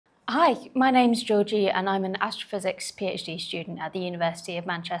Hi, my name's Georgie and I'm an astrophysics PhD student at the University of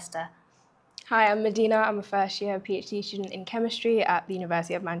Manchester. Hi, I'm Medina. I'm a first year PhD student in chemistry at the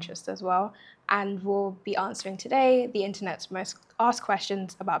University of Manchester as well, and we'll be answering today the internet's most asked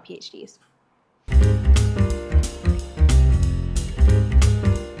questions about PhDs.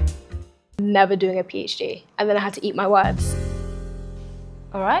 Never doing a PhD, and then I had to eat my words.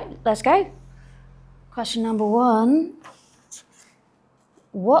 All right, let's go. Question number 1.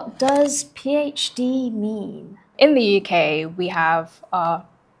 What does PhD mean? In the UK, we have our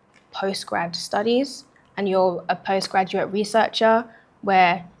postgrad studies, and you're a postgraduate researcher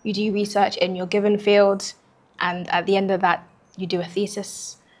where you do research in your given field, and at the end of that, you do a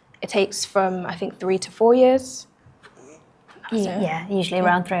thesis. It takes from, I think, 3 to 4 years. Yeah, usually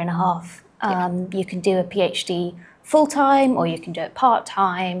around 3.5. You can do a PhD full-time or you can do it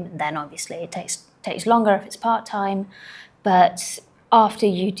part-time. Then obviously it takes longer if it's part-time. But after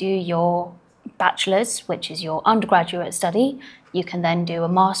you do your bachelor's, which is your undergraduate study, you can then do a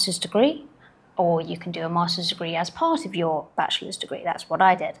master's degree, or you can do a master's degree as part of your bachelor's degree. That's what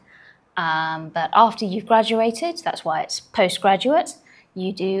I did. But after you've graduated, that's why it's postgraduate,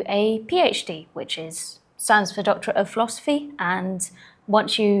 you do a PhD, which stands for Doctorate of Philosophy. And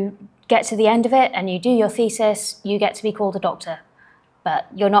once you get to the end of it and you do your thesis, you get to be called a doctor. But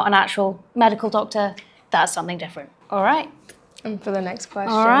you're not an actual medical doctor. That's something different. All right. And for the next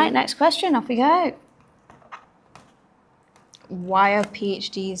question. All right, next question. Off we go. Why are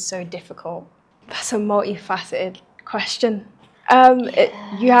PhDs so difficult? That's a multifaceted question.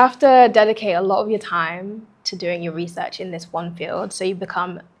 You have to dedicate a lot of your time to doing your research in this one field, so you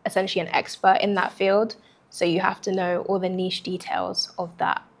become essentially an expert in that field. So you have to know all the niche details of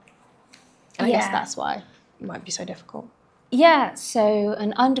that. And I guess that's why it might be so difficult. Yeah, so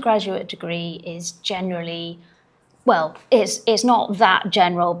an undergraduate degree is generally, well, it's not that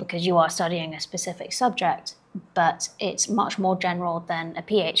general because you are studying a specific subject, but it's much more general than a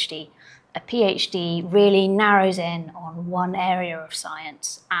PhD. A PhD really narrows in on one area of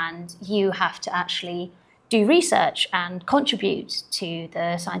science, and you have to actually do research and contribute to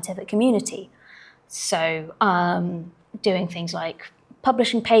the scientific community. So doing things like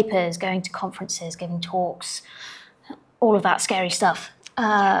publishing papers, going to conferences, giving talks, all of that scary stuff.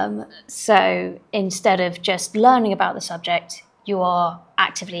 So instead of just learning about the subject, you are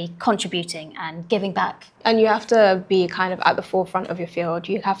actively contributing and giving back. And you have to be kind of at the forefront of your field.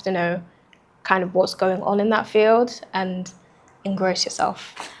 You have to know kind of what's going on in that field and engross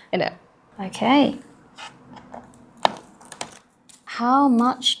yourself in it. Okay. How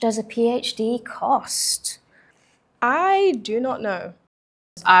much does a PhD cost? I do not know.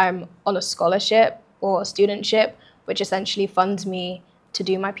 I'm on a scholarship or a studentship, which essentially funds me to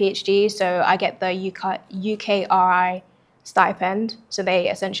do my PhD. So I get the UKRI stipend. So they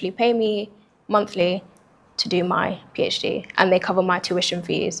essentially pay me monthly to do my PhD, and they cover my tuition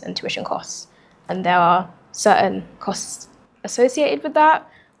fees and tuition costs. And there are certain costs associated with that,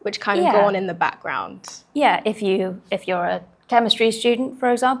 which kind of go on in the background. Yeah, if you're a chemistry student, for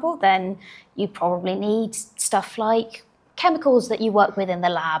example, then you probably need stuff like chemicals that you work with in the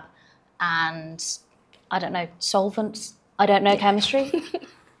lab and, I don't know, solvents. I don't know chemistry.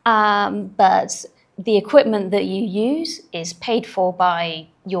 But the equipment that you use is paid for by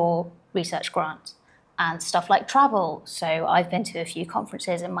your research grant and stuff like travel. So I've been to a few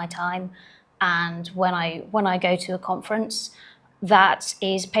conferences in my time, and when I go to a conference, that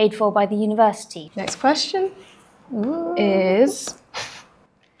is paid for by the university. Next question is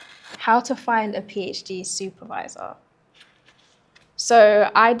how to find a PhD supervisor.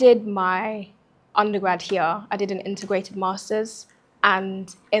 So I did my undergrad here. I did an integrated master's,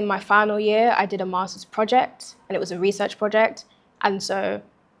 and in my final year, I did a master's project, and it was a research project. And so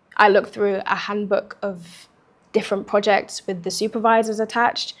I looked through a handbook of different projects with the supervisors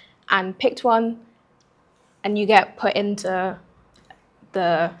attached and picked one, and you get put into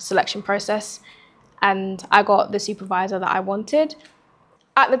the selection process. And I got the supervisor that I wanted.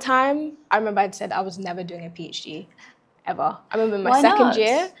 At the time, I remember I'd said I was never doing a PhD, ever. I remember in my second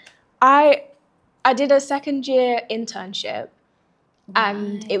year, I did a second year internship,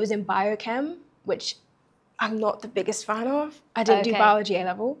 and it was in biochem, which I'm not the biggest fan of. I didn't do biology A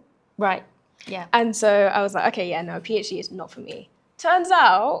level. Right, yeah. And so I was like, okay, yeah, no, PhD is not for me. Turns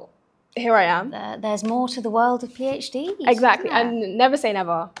out, here I am. There's more to the world of PhDs. Exactly, and never say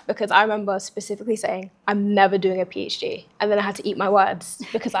never, because I remember specifically saying, I'm never doing a PhD. And then I had to eat my words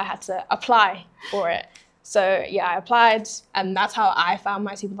because I had to apply for it. So yeah, I applied, and that's how I found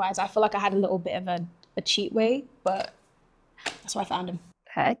my supervisor. I feel like I had a little bit of a cheat way, but that's how I found him.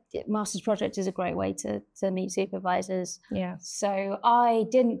 master's project is a great way to meet supervisors. Yeah. So I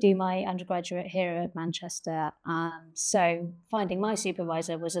didn't do my undergraduate here at Manchester. So finding my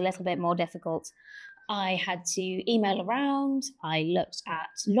supervisor was a little bit more difficult. I had to email around. I looked at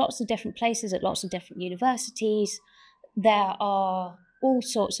lots of different places at lots of different universities. There are all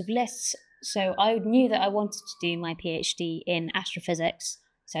sorts of lists. So I knew that I wanted to do my PhD in astrophysics.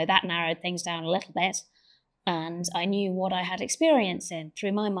 So that narrowed things down a little bit. And I knew what I had experience in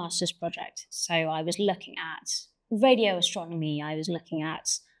through my master's project. So I was looking at radio astronomy. I was looking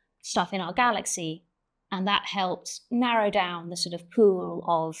at stuff in our galaxy. And that helped narrow down the sort of pool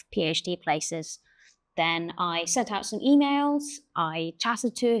of PhD places. Then I sent out some emails. I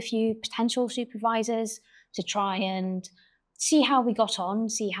chatted to a few potential supervisors to try and see how we got on,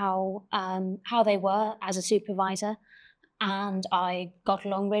 see how they were as a supervisor. And I got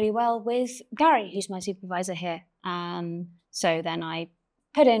along really well with Gary, who's my supervisor here. So then I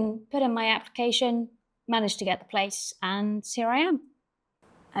put in my application, managed to get the place, and here I am.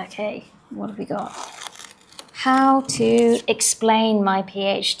 Okay, what have we got? How to explain my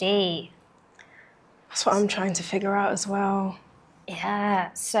PhD. That's what I'm trying to figure out as well.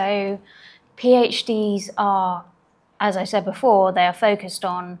 Yeah, so PhDs are, as I said before, they are focused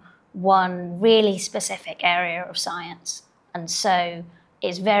on one really specific area of science. And so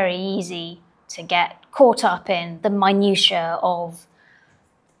it's very easy to get caught up in the minutiae of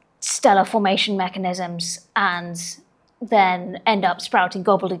stellar formation mechanisms and then end up sprouting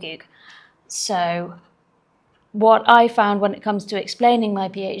gobbledygook. So what I found when it comes to explaining my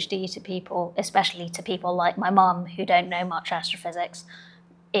PhD to people, especially to people like my mum who don't know much astrophysics,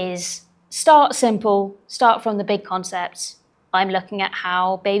 is start simple, start from the big concepts. I'm looking at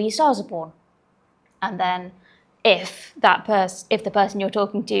how baby stars are born. And then if the person you're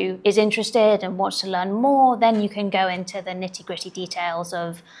talking to is interested and wants to learn more, then you can go into the nitty-gritty details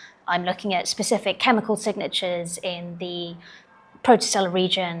of I'm looking at specific chemical signatures in the protostellar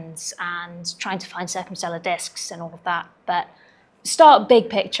regions and trying to find circumstellar disks and all of that. But start big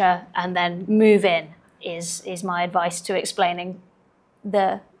picture and then move in is my advice to explaining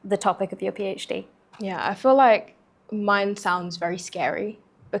the topic of your PhD. Yeah, I feel like mine sounds very scary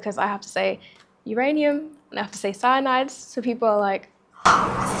because I have to say uranium and I have to say cyanides, so people are like,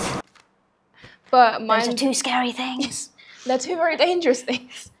 but mine... Those are two scary things. They're two very dangerous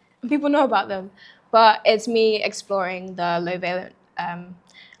things, and people know about them. But it's me exploring the low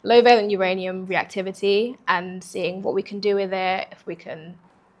valent uranium reactivity and seeing what we can do with it, if we can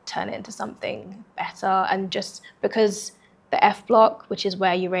turn it into something better. And just because the F block, which is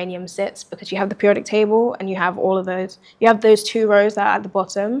where uranium sits, because you have the periodic table and you have all of those, you have those two rows that are at the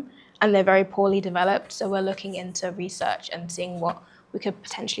bottom and they're very poorly developed. So we're looking into research and seeing what we could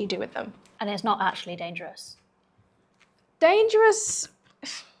potentially do with them. And it's not actually dangerous. Dangerous?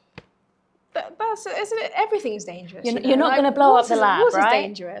 Isn't it? Everything's dangerous. You're not going to blow up the lab, right? What is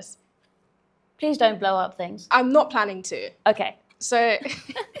dangerous? Please don't blow up things. I'm not planning to. Okay. So,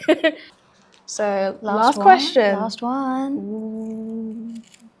 last question. Last one.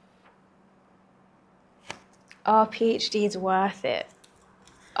 Are PhDs worth it?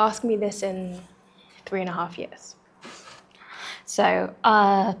 Ask me this in 3.5 years. So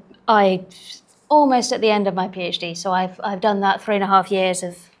I almost at the end of my PhD, so I've done that 3.5 years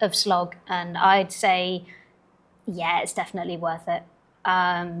of slog, and I'd say, yeah, it's definitely worth it.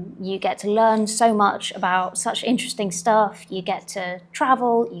 You get to learn so much about such interesting stuff. You get to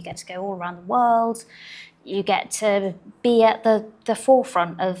travel, you get to go all around the world, you get to be at the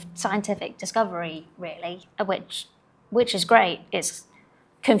forefront of scientific discovery, really, which is great. It's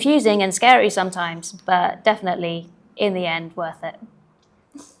confusing and scary sometimes, but definitely, in the end, worth it.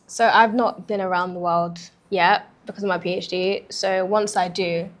 So I've not been around the world yet because of my PhD. So once I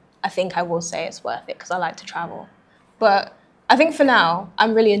do, I think I will say it's worth it because I like to travel. But I think for now,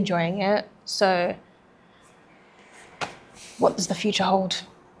 I'm really enjoying it. So what does the future hold?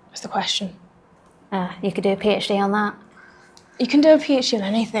 That's the question. You could do a PhD on that. You can do a PhD on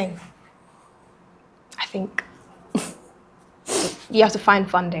anything, I think. You have to find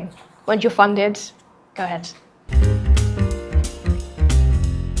funding. Once you're funded, go ahead.